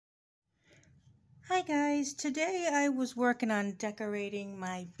Hi guys, today I was working on decorating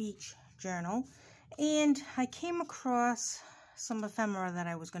my beach journal and I came across some ephemera that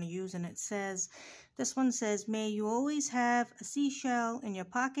I was going to use, and this one says, may you always have a seashell in your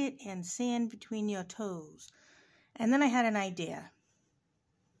pocket and sand between your toes. And then I had an idea.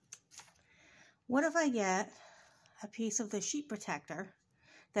 What if I get a piece of the sheet protector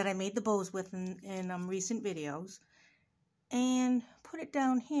that I made the bows with in recent videos and put it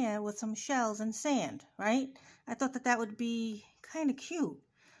down here with some shells and sand, right? I thought that would be kind of cute.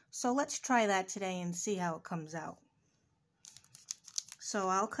 So let's try that today and see how it comes out. So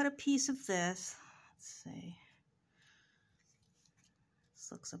I'll cut a piece of this. Let's see. This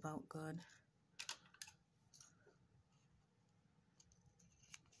looks about good.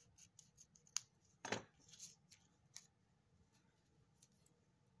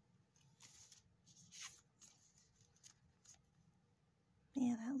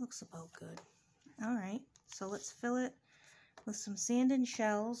 Yeah, that looks about good. All right, so let's fill it with some sand and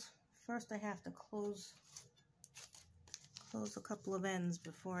shells. First I have to close a couple of ends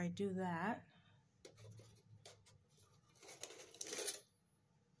before I do that.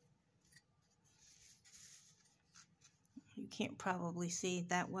 You can't probably see it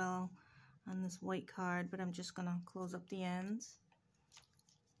that well on this white card, but I'm just gonna close up the ends.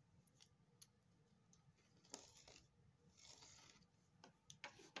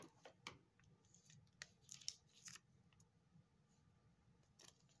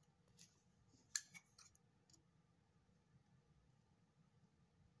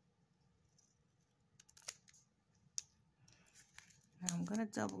 Now I'm gonna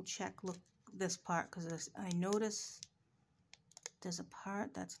double check this part, because I notice there's a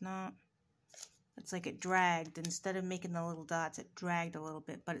part that's not, it's like it dragged. Instead of making the little dots, it dragged a little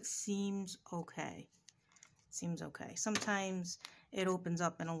bit, but it seems okay. It seems okay. Sometimes it opens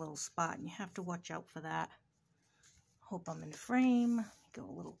up in a little spot and you have to watch out for that. Hope I'm in frame. Go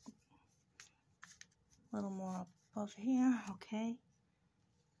a little more above here. Okay.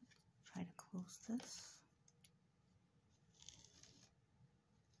 Try to close this.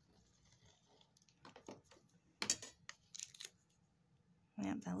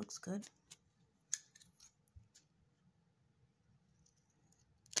 Yep, that looks good.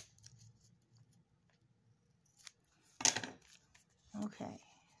 Okay,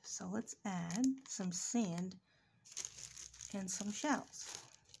 so let's add some sand and some shells.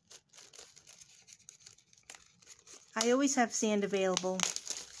 I always have sand available,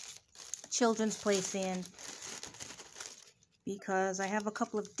 children's play sand, because I have a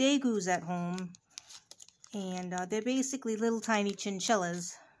couple of degus at home, and they're basically little tiny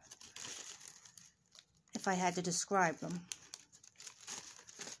chinchillas, if I had to describe them.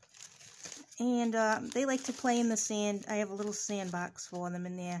 And they like to play in the sand. I have a little sandbox for them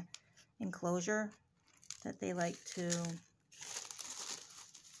in their enclosure that they like to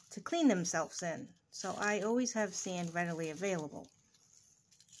clean themselves in. So I always have sand readily available.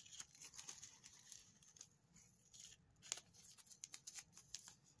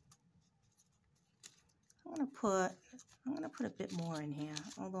 I'm gonna put a bit more in here,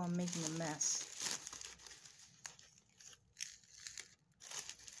 although I'm making a mess.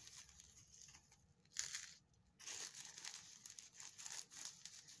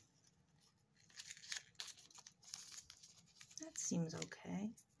 That seems okay.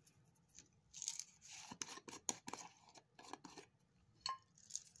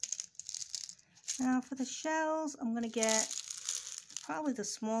 Now for the shells, I'm going to get probably the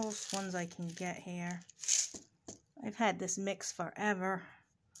smallest ones I can get here. I've had this mix forever.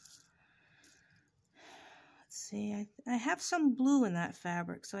 Let's see, I have some blue in that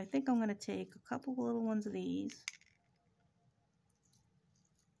fabric, so I think I'm going to take a couple little ones of these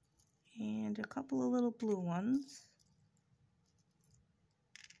and a couple of little blue ones.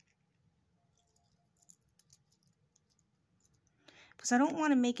 Because I don't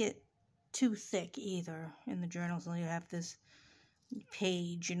want to make it too thick either in the journal, so you have this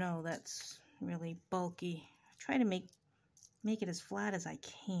page, you know, that's really bulky. I try to make it as flat as I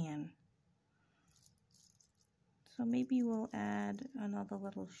can. So maybe we'll add another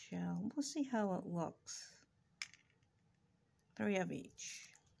little shell. We'll see how it looks. 3 of each.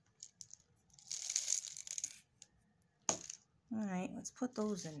 Alright, let's put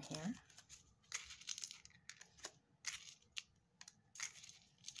those in here.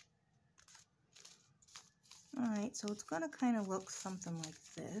 Alright, so it's going to kind of look something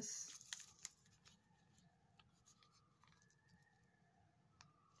like this.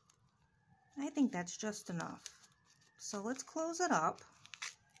 I think that's just enough. So let's close it up.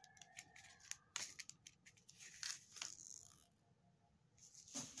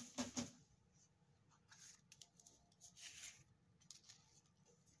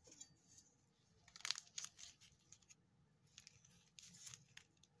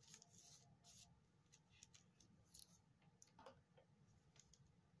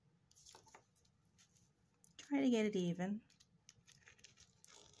 try to get it even.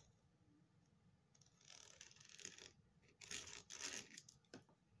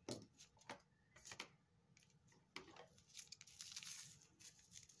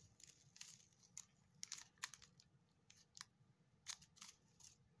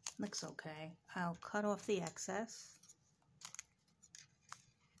 Looks okay. I'll cut off the excess.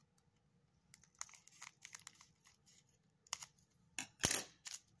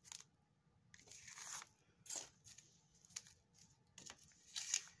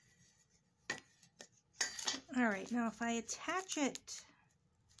 Alright, now if I attach it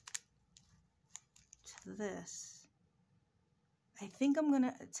to this, I think I'm going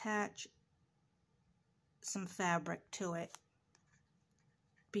to attach some fabric to it,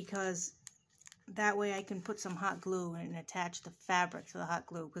 because that way I can put some hot glue and attach the fabric to the hot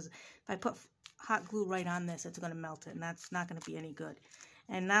glue, because if I put hot glue right on this, it's going to melt it, and that's not going to be any good.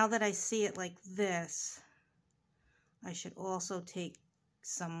 And now that I see it like this, I should also take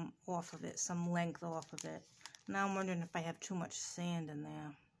some off of it, some length off of it. Now I'm wondering if I have too much sand in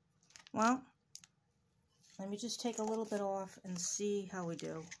there. Well, let me just take a little bit off and see how we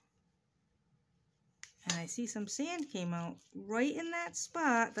do. And I see some sand came out right in that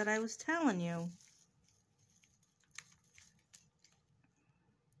spot that I was telling you.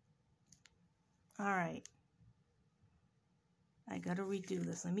 Alright. I gotta redo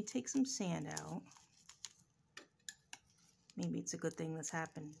this. Let me take some sand out. Maybe it's a good thing this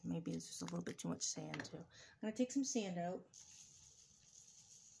happened. Maybe it's just a little bit too much sand too. I'm going to take some sand out.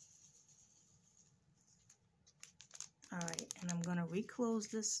 Alright, and I'm going to reclose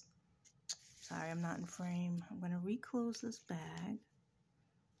this. Sorry, I'm not in frame. I'm going to reclose this bag.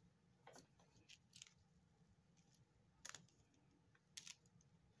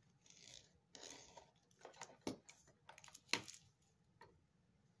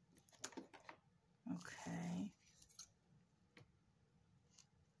 Okay.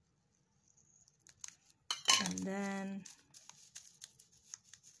 And then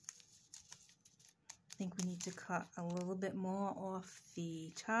I think we need to cut a little bit more off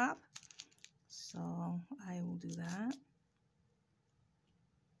the top. So I will do that.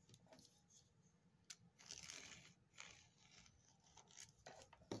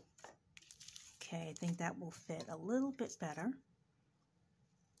 Okay, I think that will fit a little bit better.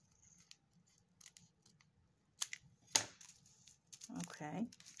 Okay.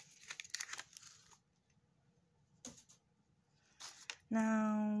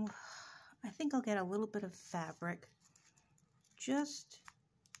 Now, I think I'll get a little bit of fabric just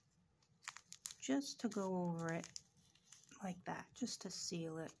to go over it like that, just to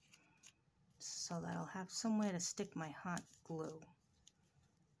seal it, so that I'll have somewhere to stick my hot glue.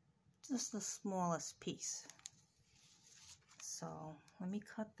 Just the smallest piece. So let me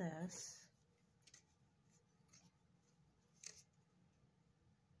cut this.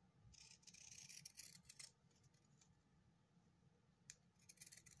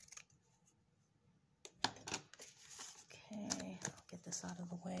 Okay, I'll get this out of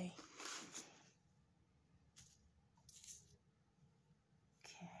the way.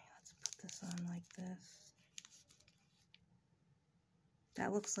 Okay, let's put this on like this.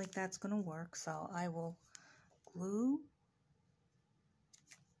 That looks like that's going to work, so I will glue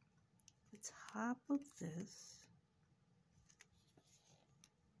the top of this.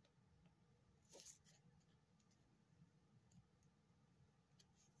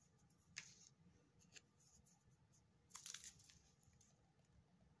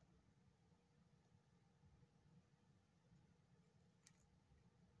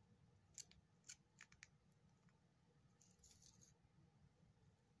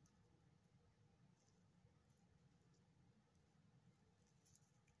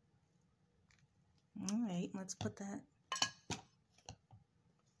 All right, let's put that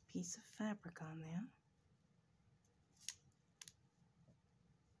piece of fabric on there.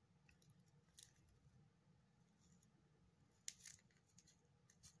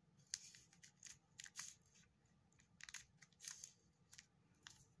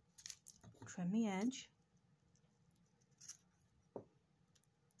 Trim the edge.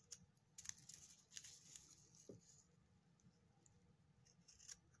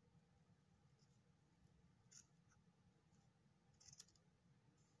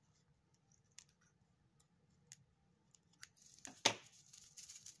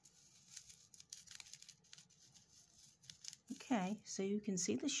 Okay, so you can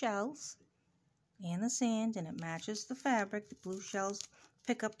see the shells and the sand, and it matches the fabric. The blue shells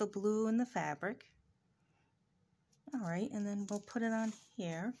pick up the blue in the fabric. All right, and then we'll put it on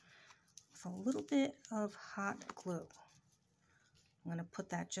here with a little bit of hot glue. I'm going to put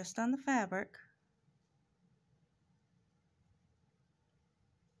that just on the fabric.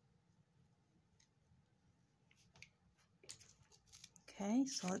 Okay,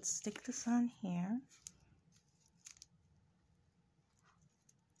 so let's stick this on here.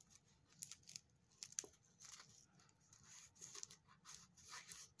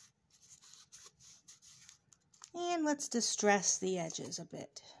 And let's distress the edges a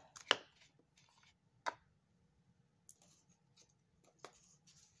bit.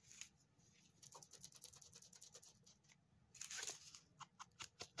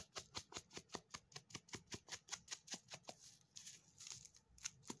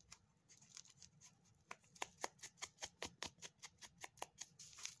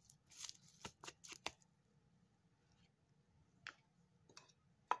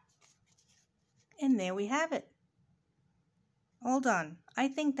 And there we have it. All done. I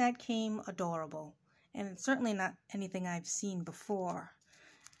think that came adorable. And it's certainly not anything I've seen before.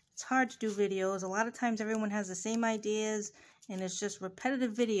 It's hard to do videos. A lot of times everyone has the same ideas and it's just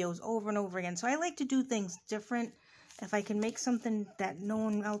repetitive videos over and over again. So I like to do things different. If I can make something that no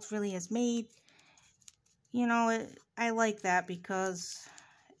one else really has made, you know, I like that because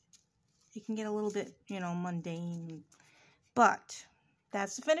it can get a little bit, you know, mundane. But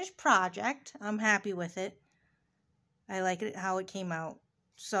that's the finished project. I'm happy with it. I like it how it came out.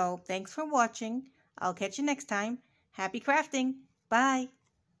 So thanks for watching. I'll catch you next time. Happy crafting. Bye.